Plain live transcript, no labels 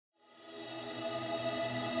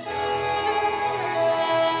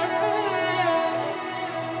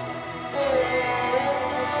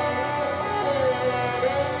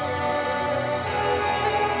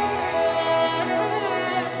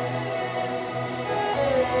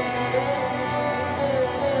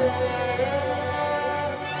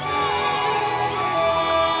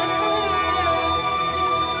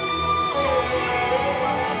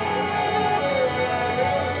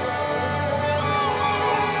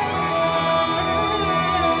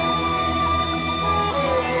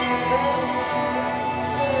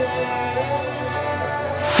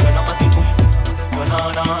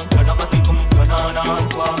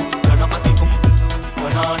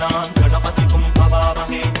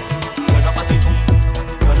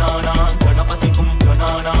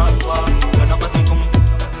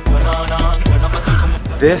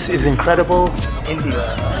This is incredible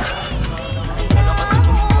India.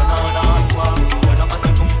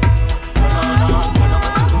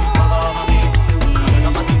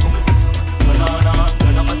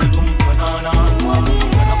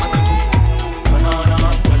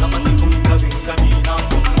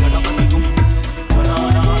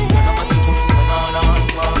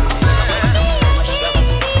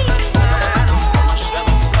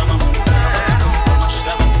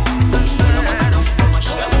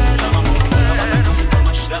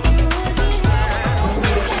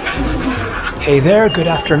 Hey there, good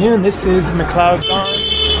afternoon. This is McLeod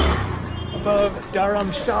Ganj above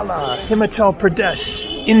Dharamshala, Himachal Pradesh,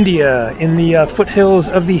 India, in the foothills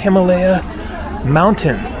of the Himalaya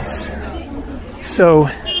Mountains. So,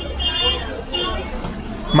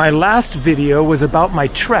 my last video was about my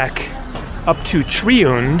trek up to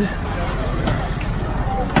Triund,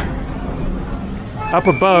 up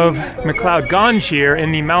above McLeod Ganj here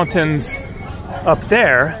in the mountains up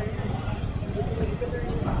there.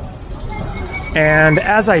 And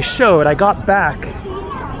as I showed, I got back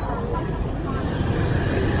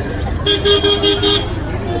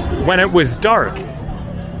when it was dark.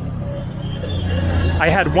 I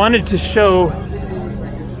had wanted to show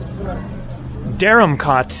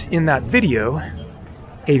Dharamkot in that video,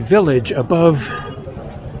 a village above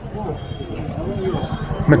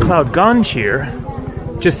McLeod Ganj here,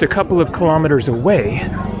 just a couple of kilometers away,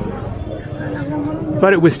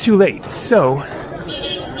 but it was too late, so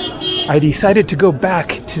I decided to go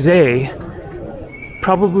back today,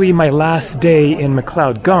 probably my last day in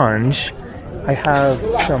McLeod Ganj. I have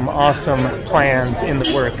some awesome plans in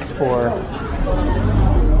the works for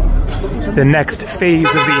the next phase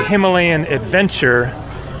of the Himalayan adventure.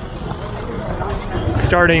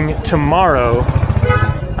 Starting tomorrow,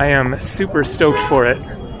 I am super stoked for it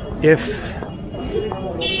if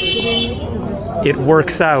it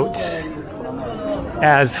works out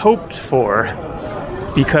as hoped for,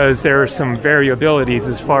 because there are some variabilities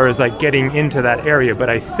as far as like getting into that area, but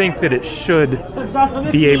I think that it should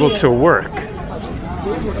be able to work.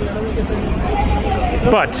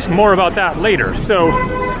 But more about that later. So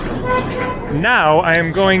now I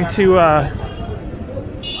am going to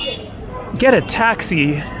get a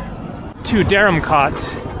taxi to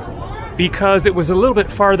Dharamkot because it was a little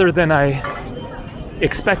bit farther than I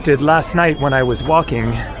expected last night when I was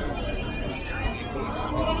walking.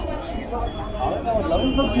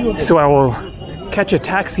 So I will catch a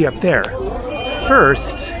taxi up there.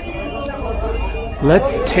 First,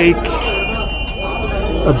 let's take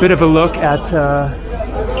a bit of a look at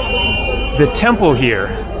the temple here.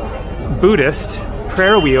 Buddhist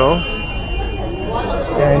prayer wheel.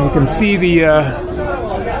 And you can see the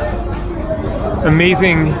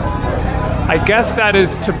amazing, I guess that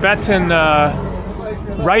is Tibetan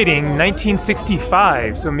writing,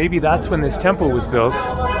 1965. So maybe that's when this temple was built.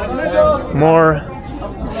 More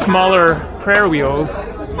smaller prayer wheels,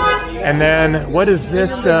 and then what is this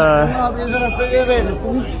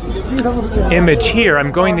image here?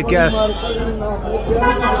 I'm going to guess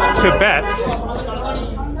Tibet.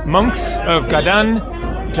 Monks of Gadan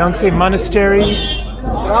Jangse Monastery,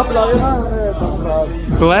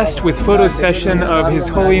 blessed with photo session of His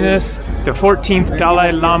Holiness the 14th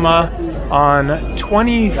Dalai Lama on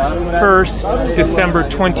 21st December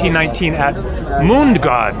 2019 at Moon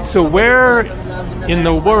God. So where in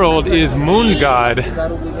the world is Moon God?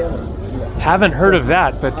 Haven't heard of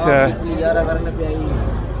that, but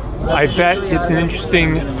I bet it's an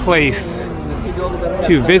interesting place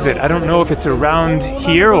to visit. I don't know if it's around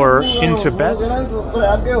here or in Tibet.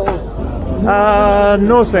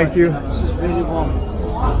 No thank you.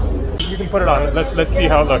 You can put it on. Let's see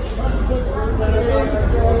how it looks.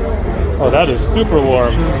 Oh, that is super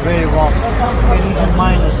warm. Very warm. And even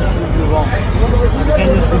minus it will be warm. And you can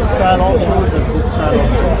use this style also, this style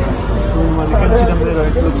also. So you can see them there,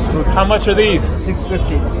 it looks good. How much are these?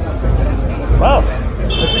 650. Wow,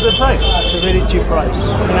 that's a good price. It's a very cheap price.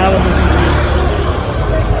 You can have a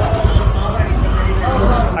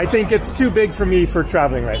I think it's too big for me for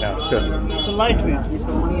traveling right now. So it's a lightweight with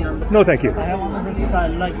the money on. No, thank you. I have another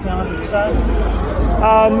style, like some other style.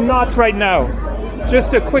 Not right now.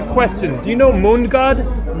 Just a quick question. Do you know Moon God?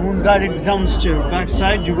 Moon God is downstairs.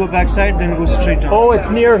 Backside, you go backside, then go straight down. Oh, it's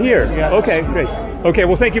near here. Yeah. Okay, great. Okay,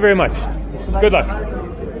 well, thank you very much. Good luck.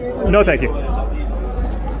 No, thank you.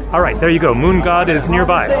 All right, there you go. Moon God is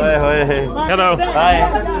nearby. Hello.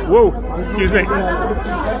 Hi. Whoa, excuse me.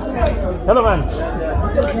 Hello, man.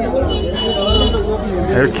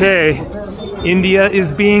 Okay, India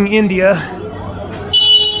is being India.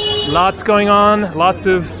 Lots going on, lots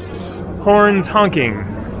of horns honking.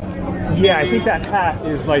 Yeah, I think that hat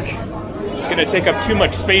is like gonna take up too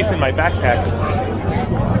much space in my backpack.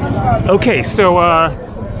 Okay, so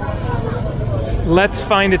let's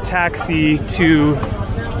find a taxi to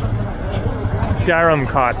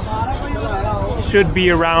Dharamkot. Should be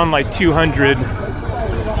around like 200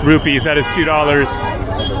 rupees, that is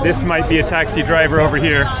 $2. This might be a taxi driver over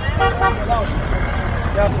here.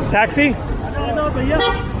 Taxi?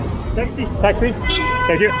 Taxi. Taxi?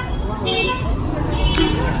 Thank you.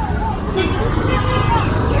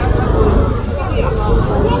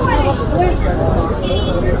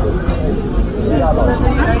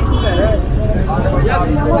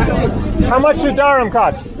 How much is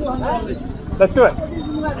Dharamkot? Let's do it.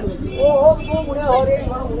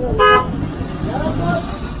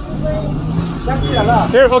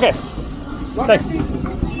 Here, okay. Thanks.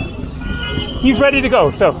 He's ready to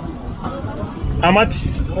go, so. How much?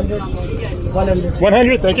 100.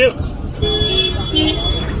 100, thank you.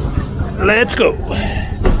 Let's go.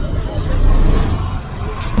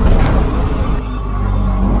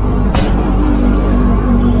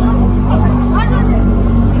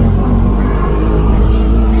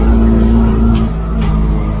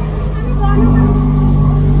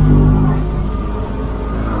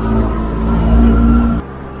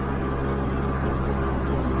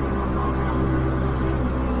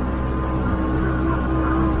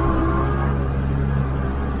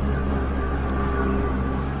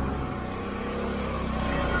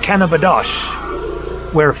 Cannabadosh,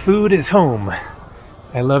 where food is home.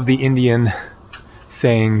 I love the Indian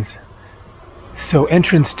sayings. So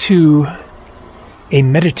entrance to a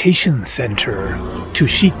meditation center,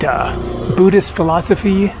 Tushita, Buddhist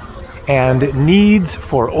philosophy and needs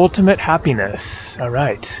for ultimate happiness. All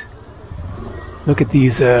right. Look at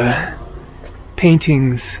these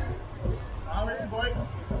paintings.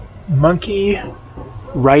 Monkey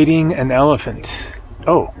riding an elephant.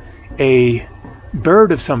 Oh, a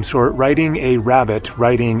bird of some sort riding a rabbit,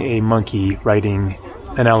 riding a monkey, riding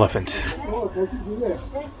an elephant.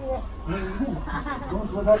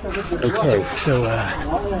 Okay, so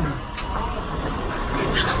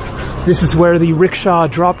this is where the rickshaw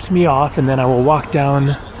dropped me off, and then I will walk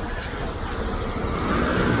down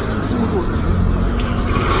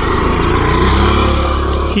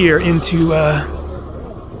here into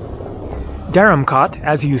Dharamkot.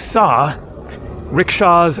 As you saw,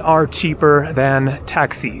 rickshaws are cheaper than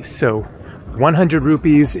taxis, so 100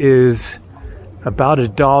 rupees is about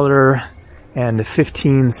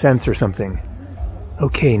 $1.15 or something.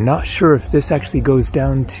 Okay, not sure if this actually goes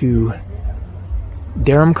down to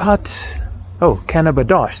Dharamkot. Oh,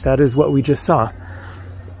 Cannabadosh, that is what we just saw.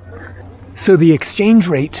 So the exchange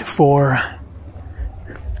rate for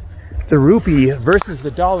the rupee versus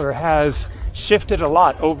the dollar has shifted a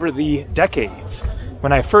lot over the decades.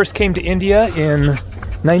 When I first came to India in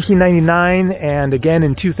 1999 and again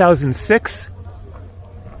in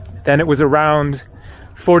 2006, then it was around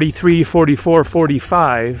 43, 44,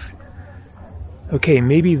 45. Okay,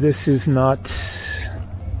 maybe this is not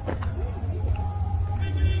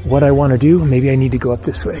what I want to do. Maybe I need to go up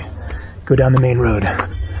this way. Go down the main road.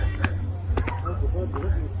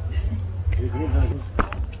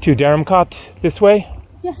 To Dharamkot this way?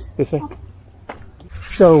 Yes. This way?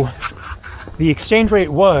 So the exchange rate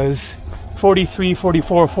was 43,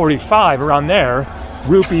 44, 45, around there,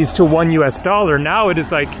 rupees to $1 US. Now it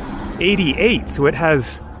is like 88, so it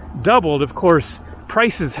has doubled. Of course,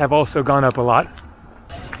 prices have also gone up a lot.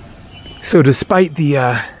 So despite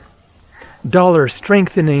the dollar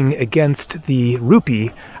strengthening against the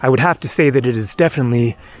rupee, I would have to say that it is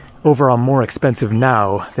definitely overall more expensive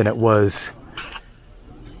now than it was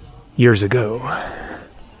years ago.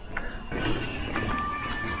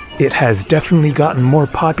 It has definitely gotten more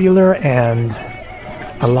popular, and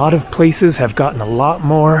a lot of places have gotten a lot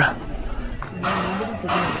more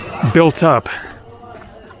built up.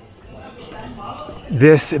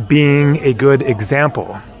 This being a good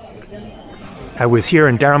example. I was here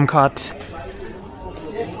in Dharamkot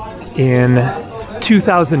in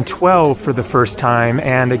 2012 for the first time,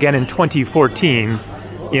 and again in 2014 in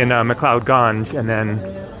McLeod Ganj, and then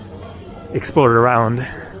explored around.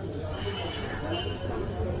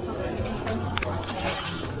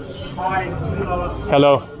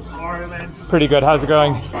 Hello. Pretty good. How's it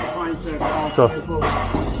going? Cool.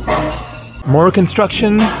 More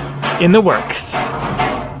construction in the works.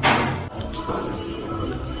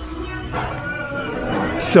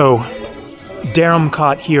 So,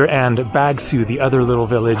 Dharamkot here and Bhagsu, the other little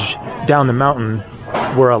village down the mountain,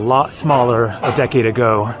 were a lot smaller a decade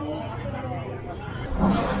ago.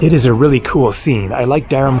 It is a really cool scene. I like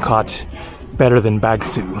Dharamkot better than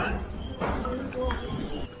Bhagsu.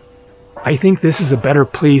 I think this is a better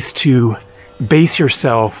place to base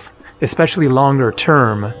yourself especially longer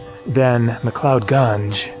term than McLeod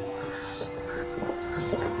Ganj.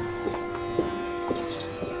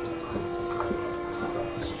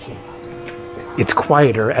 It's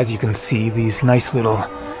quieter, as you can see, these nice little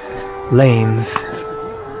lanes.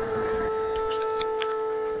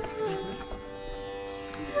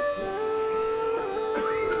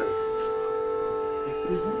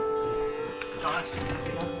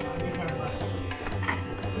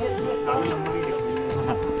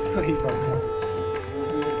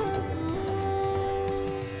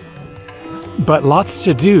 But lots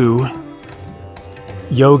to do.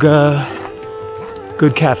 Yoga,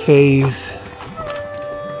 good cafes,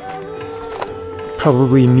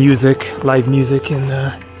 probably music, live music in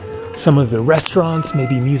some of the restaurants,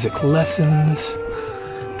 maybe music lessons.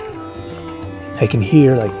 I can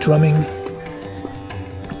hear like drumming.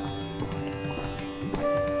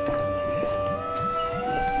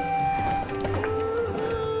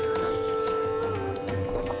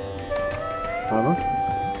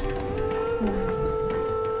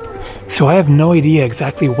 So I have no idea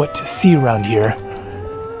exactly what to see around here.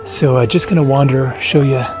 So I'm just gonna wander, show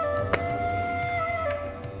you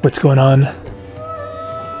what's going on.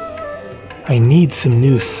 I need some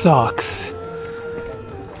new socks.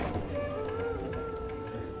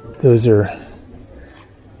 Those are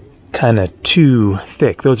kind of too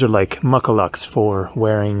thick. Those are like muckalucks for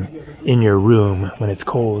wearing in your room when it's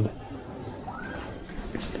cold.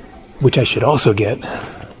 Which I should also get.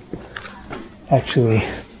 Actually,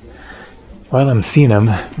 while I'm seeing them,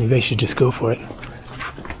 maybe I should just go for it.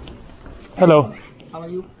 Hello. How are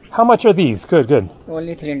you? How much are these? Good, good.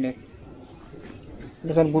 Only 300.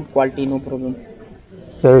 This one good quality, no problem.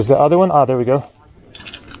 There's the other one. Ah, there we go.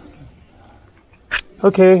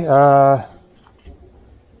 Okay,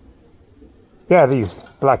 yeah, these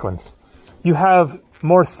black ones. You have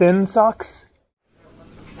more thin socks?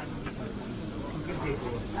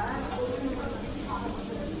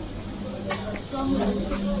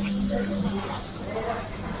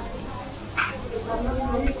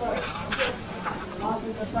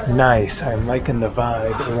 Nice, I'm liking the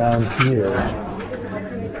vibe around here.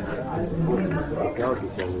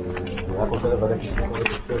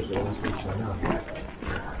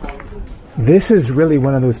 This is really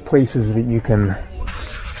one of those places that you can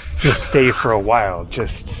just stay for a while,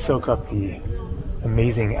 just soak up the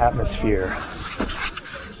amazing atmosphere.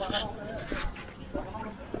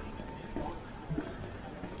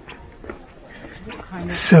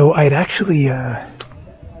 So I'd actually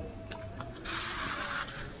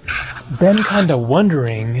been kind of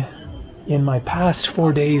wondering in my past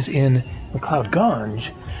 4 days in McLeod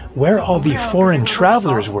Ganj where all the foreign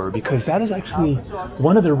travelers were, because that is actually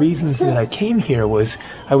one of the reasons that I came here. Was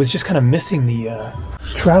I was just kind of missing the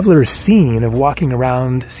traveler scene of walking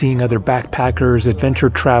around, seeing other backpackers, adventure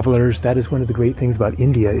travelers. That is one of the great things about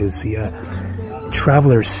India, is the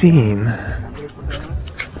traveler scene.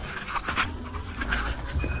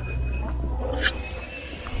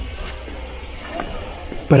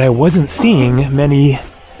 But I wasn't seeing many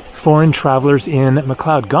foreign travelers in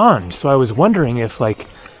McLeod Ganj, so I was wondering if, like,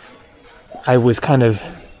 I was kind of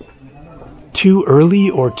too early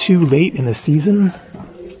or too late in the season.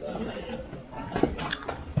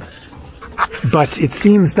 But it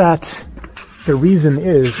seems that the reason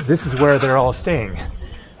is this is where they're all staying.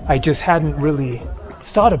 I just hadn't really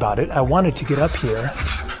thought about it. I wanted to get up here,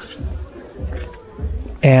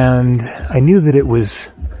 and I knew that it was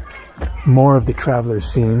more of the traveler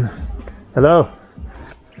scene. Hello.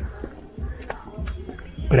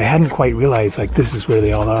 But I hadn't quite realized, like, this is where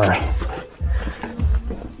they all are.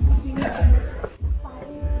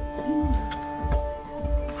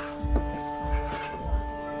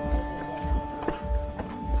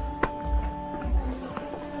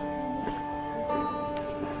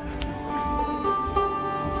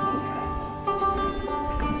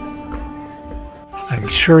 I'm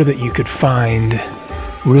sure that you could find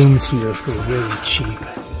rooms here for really cheap.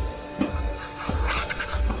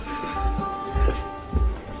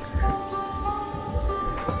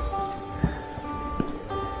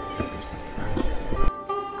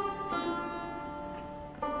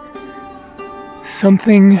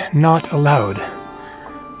 Something not allowed.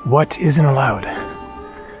 What isn't allowed?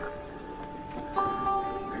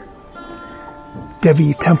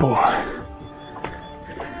 Devi Temple.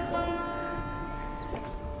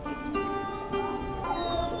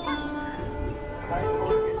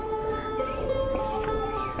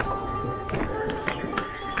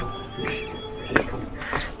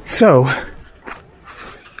 So,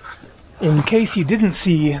 in case you didn't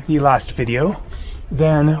see the last video,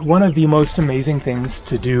 then one of the most amazing things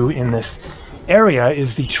to do in this area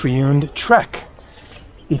is the Triund Trek.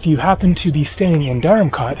 if you happen to be staying in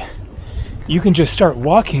Dharamkot, you can just start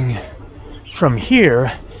walking from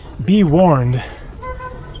here. Be warned,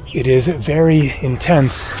 it is very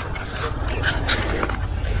intense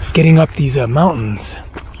getting up these mountains.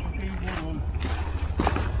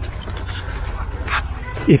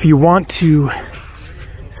 If you want to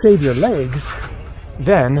save your legs,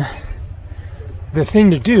 then the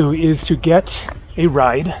thing to do is to get a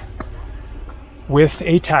ride with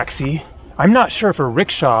a taxi. I'm not sure if a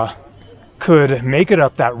rickshaw could make it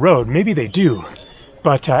up that road. Maybe they do,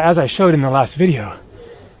 but as I showed in the last video,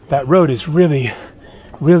 that road is really,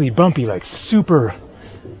 really bumpy, like super,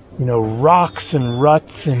 you know, rocks and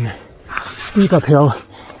ruts and steep uphill.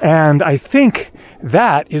 And I think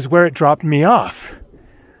that is where it dropped me off.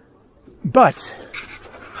 But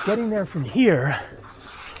getting there from here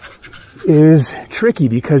is tricky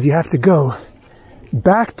because you have to go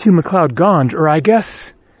back to McLeod Ganj, or I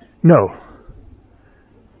guess, no.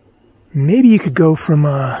 Maybe you could go from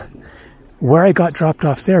where I got dropped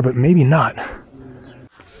off there, but maybe not.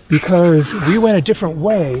 Because we went a different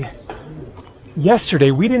way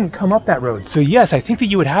yesterday. We didn't come up that road. So yes, I think that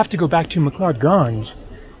you would have to go back to McLeod Ganj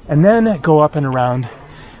and then go up and around.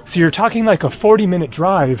 So you're talking like a 40-minute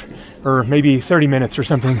drive, or maybe 30 minutes or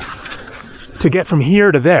something, to get from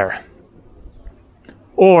here to there.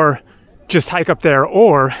 Or just hike up there,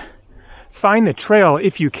 or find the trail,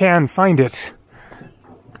 if you can find it,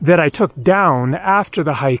 that I took down after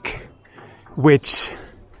the hike, which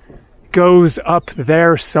goes up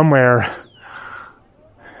there somewhere,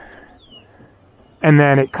 and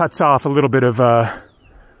then it cuts off a little bit of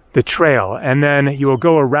the trail, and then you will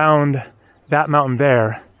go around that mountain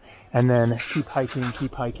there, and then keep hiking,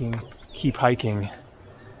 keep hiking, keep hiking,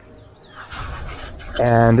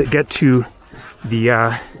 and get to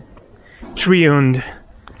the tree-owned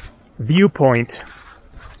viewpoint,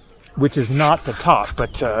 which is not the top,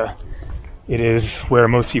 but it is where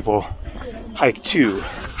most people hike to.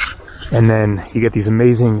 And then you get these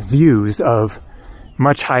amazing views of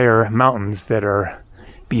much higher mountains that are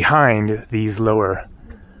behind these lower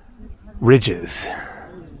ridges.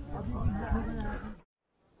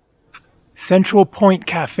 Central Point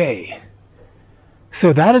Cafe.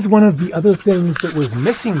 So that is one of the other things that was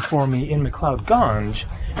missing for me in McLeod Ganj,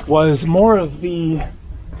 was more of the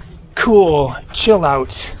cool, chill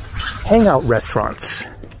out, hangout restaurants.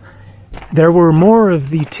 There were more of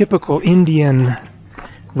the typical Indian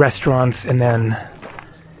restaurants, and then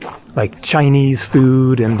like Chinese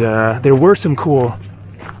food, and there were some cool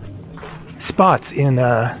spots in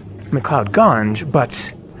McLeod Ganj,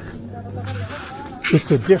 but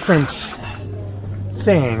it's a different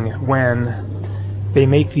thing when they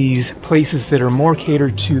make these places that are more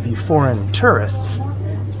catered to the foreign tourists,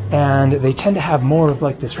 and they tend to have more of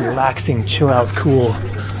like this relaxing, chill out, cool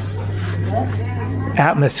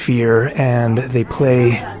atmosphere, and they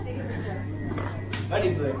play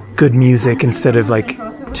good music instead of like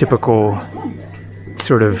typical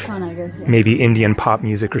sort of maybe Indian pop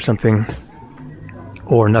music or something,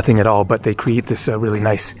 or nothing at all, but they create this really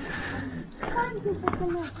nice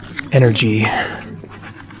energy.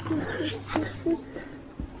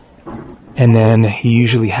 And then you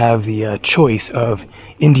usually have the choice of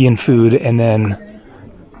Indian food and then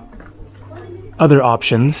other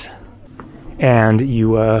options, and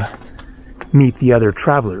you meet the other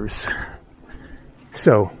travelers.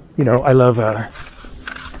 So, you know, I love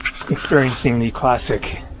experiencing the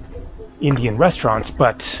classic Indian restaurants,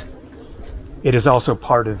 but it is also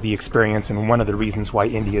part of the experience, and one of the reasons why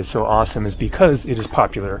India is so awesome is because it is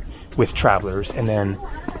popular with travelers, and then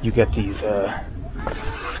you get these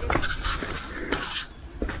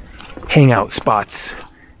hangout spots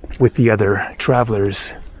with the other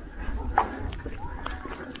travelers,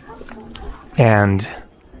 and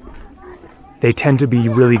they tend to be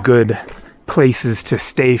really good places to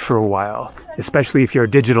stay for a while, especially if you're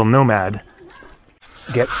a digital nomad.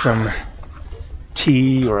 Get some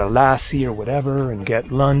tea or a lassi or whatever and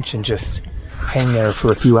get lunch and just hang there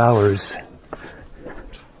for a few hours.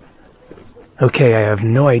 Okay, I have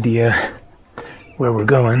no idea where we're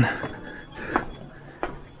going,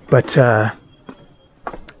 but I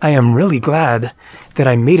am really glad that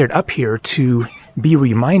I made it up here to be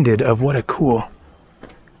reminded of what a cool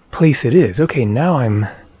place it is. Okay, now I'm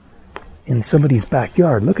in somebody's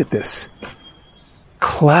backyard. Look at this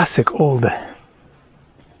classic old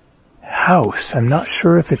house. I'm not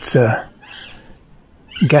sure if it's a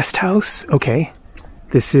guest house. Okay,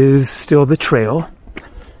 this is still the trail.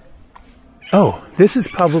 Oh, this is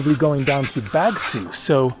probably going down to Bhagsu,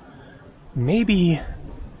 so maybe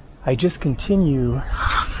I just continue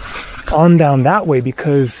on down that way,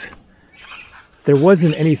 because there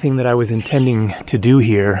wasn't anything that I was intending to do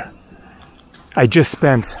here. I just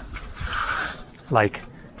spent like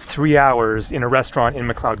 3 hours in a restaurant in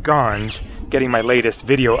McLeod Ganj getting my latest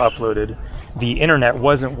video uploaded. The internet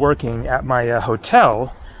wasn't working at my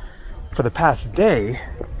hotel for the past day.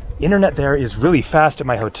 Internet there is really fast at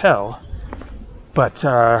my hotel, but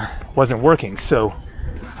wasn't working. So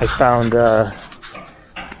I found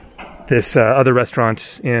this other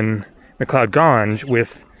restaurant in McLeod Ganj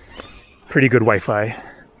with pretty good Wi-Fi.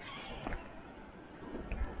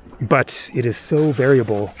 But it is so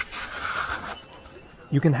variable.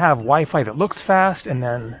 You can have Wi-Fi that looks fast, and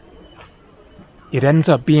then it ends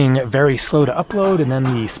up being very slow to upload, and then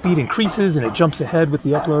the speed increases and it jumps ahead with the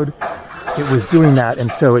upload. It was doing that,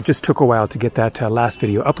 and so it just took a while to get that last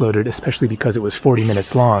video uploaded, especially because it was 40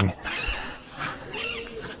 minutes long.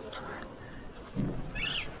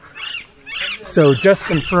 So just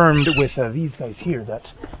confirmed with these guys here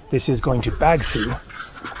that this is going to Bhagsu.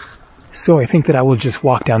 So I think that I will just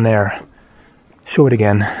walk down there, show it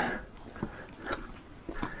again.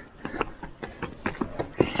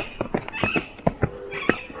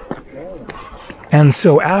 And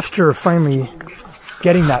so after finally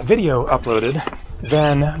getting that video uploaded,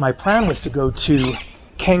 then my plan was to go to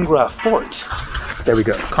Kangra Fort. There we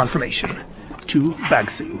go, confirmation, to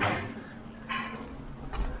Bhagsu.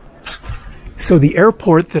 So the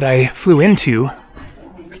airport that I flew into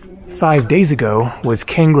 5 days ago was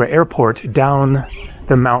Kangra Airport down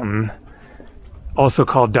the mountain, also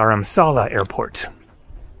called Dharamshala Airport.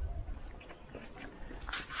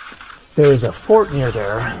 There is a fort near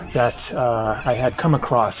there that I had come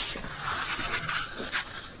across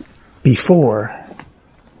before.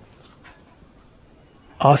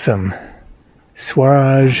 Awesome.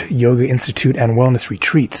 Swaraj Yoga Institute and Wellness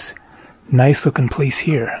Retreats. Nice looking place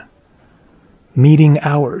here. Meeting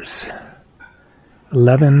hours.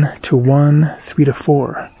 11 to 1, 3 to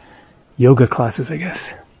 4. Yoga classes, I guess.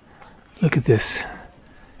 Look at this.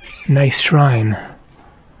 Nice shrine.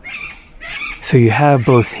 So you have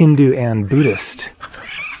both Hindu and Buddhist.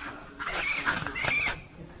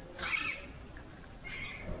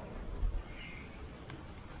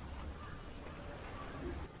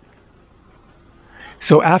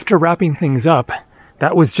 So after wrapping things up,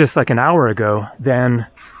 that was just like an hour ago, then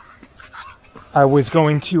I was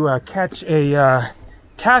going to catch a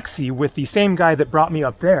taxi with the same guy that brought me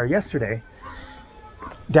up there yesterday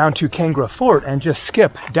down to Kangra Fort and just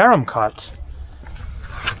skip Dharamkot.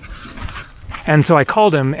 And so I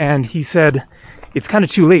called him and he said it's kind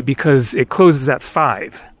of too late because it closes at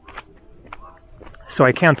 5. So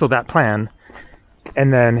I canceled that plan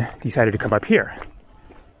and then decided to come up here.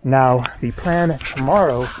 Now the plan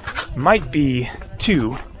tomorrow might be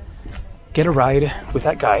to get a ride with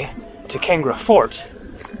that guy to Kangra Fort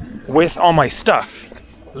with all my stuff,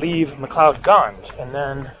 leave McLeod Ganj, and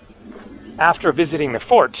then after visiting the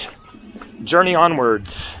fort, journey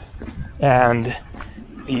onwards, and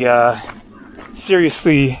the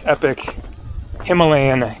seriously epic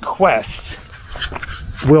Himalayan quest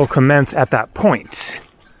will commence at that point.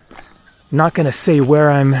 Not gonna say where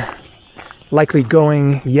I'm likely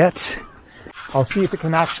going yet. I'll see if it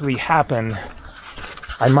can actually happen.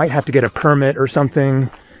 I might have to get a permit or something,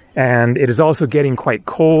 and it is also getting quite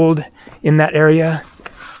cold in that area.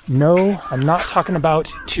 No, I'm not talking about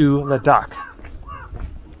to Ladakh.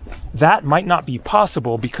 That might not be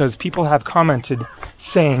possible because people have commented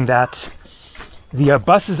saying that the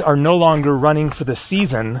buses are no longer running for the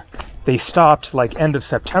season. They stopped like end of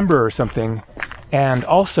September or something, and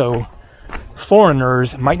also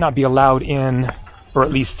foreigners might not be allowed in, or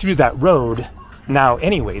at least through that road now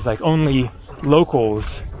anyways. Like only locals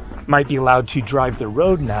might be allowed to drive the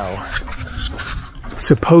road now,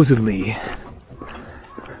 supposedly.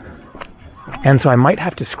 And so I might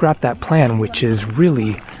have to scrap that plan, which is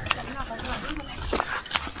really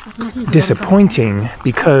disappointing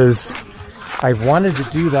because I've wanted to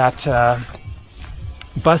do that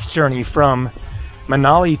bus journey from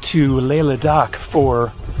Manali to Leh Ladakh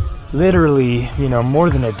for literally,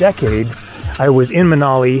 more than a decade. I was in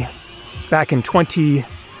Manali back in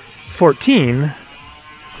 2014,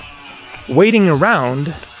 waiting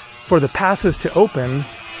around for the passes to open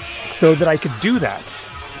so that I could do that.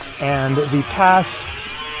 And the pass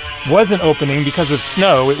wasn't opening because of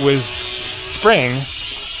snow. It was spring,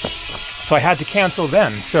 so I had to cancel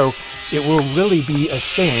then. So it will really be a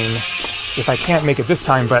shame if I can't make it this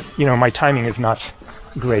time, but my timing is not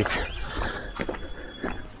great.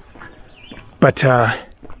 But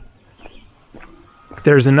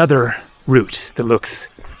there's another route that looks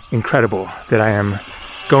incredible that I am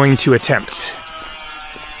going to attempt.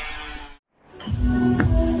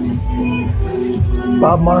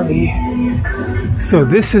 Bob Marley. So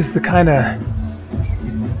this is the kind of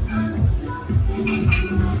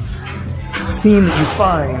scene that you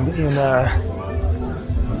find in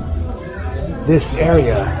this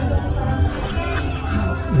area.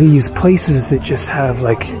 These places that just have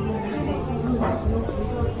like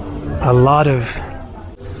a lot of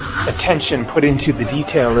attention put into the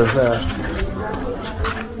detail of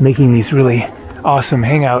making these really awesome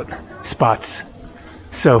hangout spots.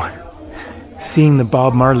 So seeing the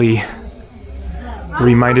Bob Marley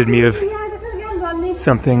reminded me of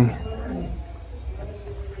something.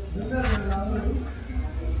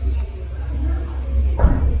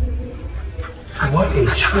 What a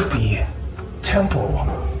trippy temple.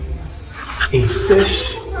 A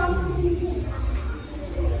fish.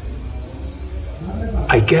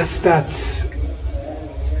 I guess that's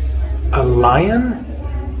a lion.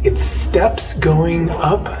 Its steps going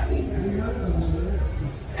up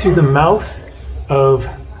through the mouth of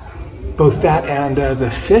both that and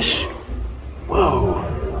the fish. Whoa.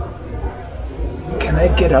 Can I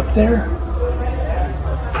get up there?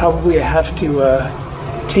 Probably I have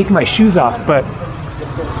to take my shoes off, but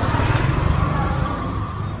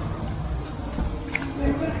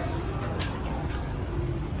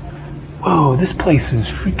whoa, this place is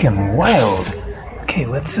freaking wild. Okay,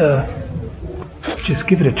 let's just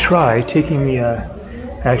give it a try. Taking the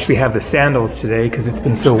I actually have the sandals today because it's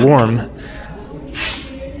been so warm.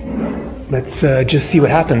 Let's just see what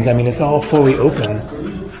happens. I mean, it's all fully open.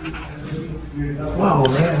 Whoa,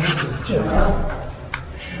 man, this is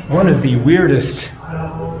just one of the weirdest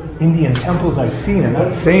Indian temples I've seen, and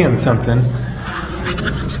that's saying something.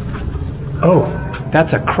 Oh,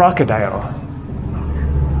 that's a crocodile.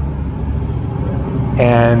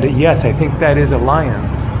 And yes, I think that is a lion.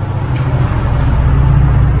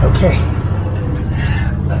 Okay,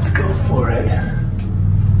 let's go for it.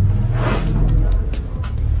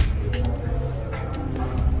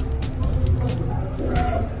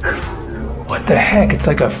 What the heck? It's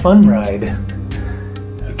like a fun ride.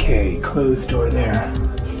 Okay, closed door there.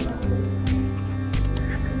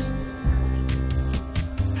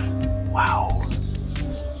 Wow.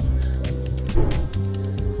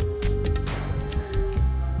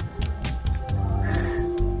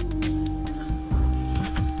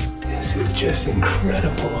 This is just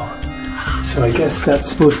incredible. So I guess that's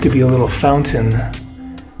supposed to be a little fountain.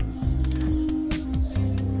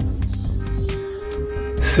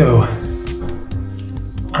 So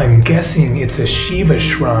I'm guessing it's a Shiva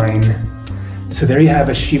shrine. So there you have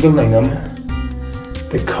a Shiva lingam,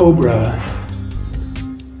 the cobra,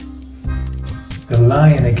 the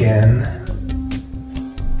lion again,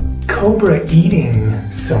 cobra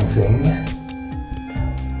eating something.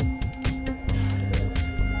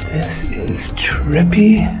 This is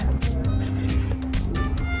trippy.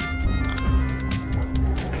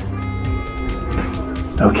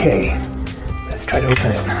 Okay, let's try to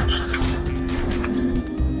open it.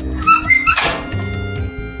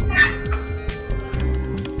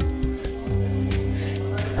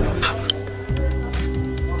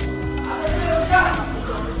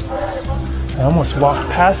 I almost walked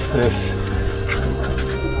past this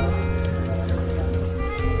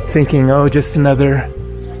thinking, oh, just another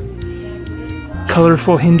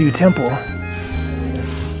colorful Hindu temple.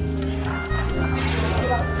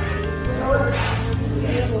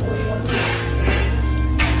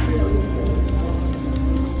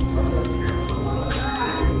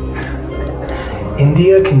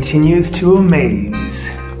 India continues to amaze.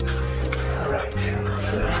 All right,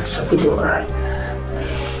 let's shut the door.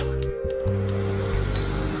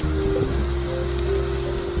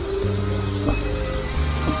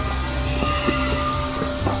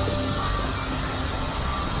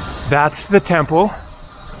 That's the temple.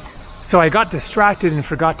 So I got distracted and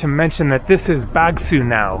forgot to mention that this is Bhagsu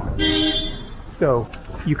now. So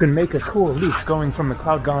you can make a cool loop going from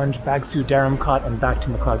McLeod Ganj, Bhagsu, Dharamkot, and back to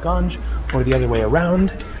McLeod Ganj, or the other way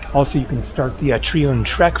around. Also, you can start the Triun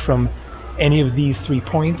trek from any of these 3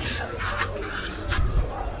 points.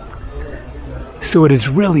 So it is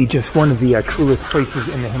really just one of the coolest places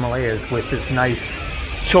in the Himalayas, with this nice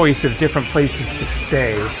choice of different places to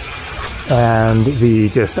stay. And the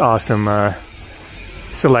just awesome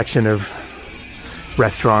selection of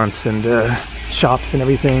restaurants and shops and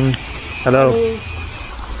everything. Hello.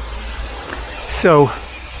 So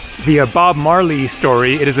the Bob Marley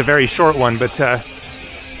story, it is a very short one, but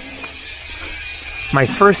my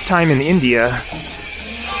first time in India,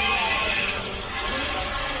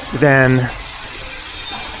 then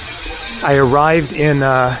I arrived in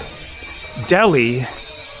Delhi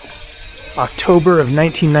October of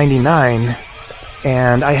 1999,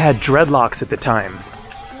 and I had dreadlocks at the time.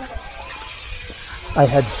 I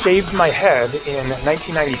had shaved my head in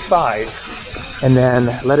 1995 and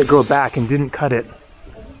then let it grow back and didn't cut it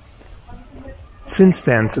since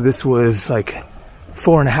then. So this was like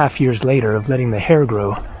 4.5 years later of letting the hair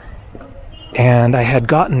grow. And I had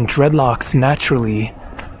gotten dreadlocks naturally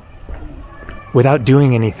without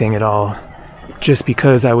doing anything at all, just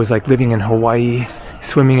because I was like living in Hawaii,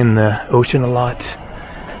 swimming in the ocean a lot,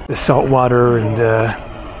 the salt water, and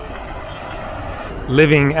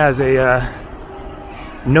living as a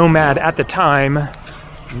nomad at the time,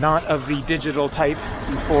 not of the digital type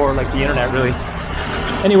before like the internet really.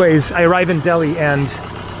 Anyways, I arrive in Delhi and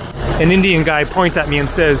an Indian guy points at me and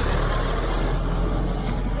says,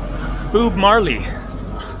 "Boob Marley."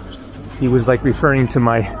 He was like referring to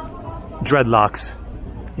my dreadlocks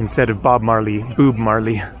instead of Bob Marley, Boob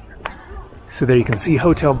Marley. So there you can see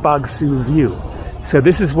Hotel Bhagsu view. So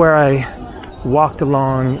this is where I walked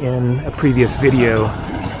along in a previous video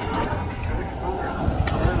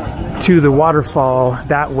to the waterfall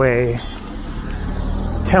that way,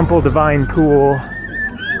 Temple Divine Pool.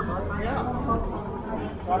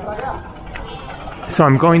 So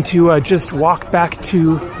I'm going to just walk back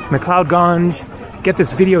to McLeod Ganj, get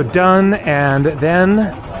this video done, and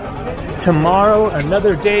then tomorrow,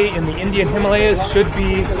 another day in the Indian Himalayas, should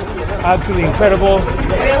be absolutely incredible.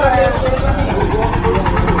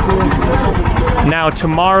 Now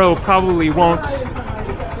tomorrow probably won't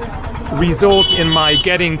result in my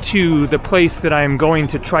getting to the place that I'm going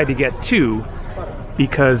to try to get to,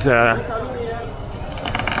 because that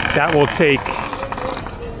will take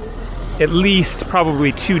at least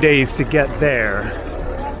probably 2 days to get there.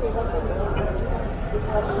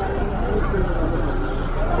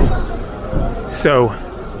 So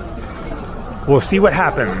we'll see what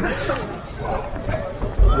happens.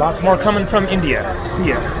 Lots more coming from India. See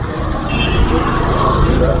ya.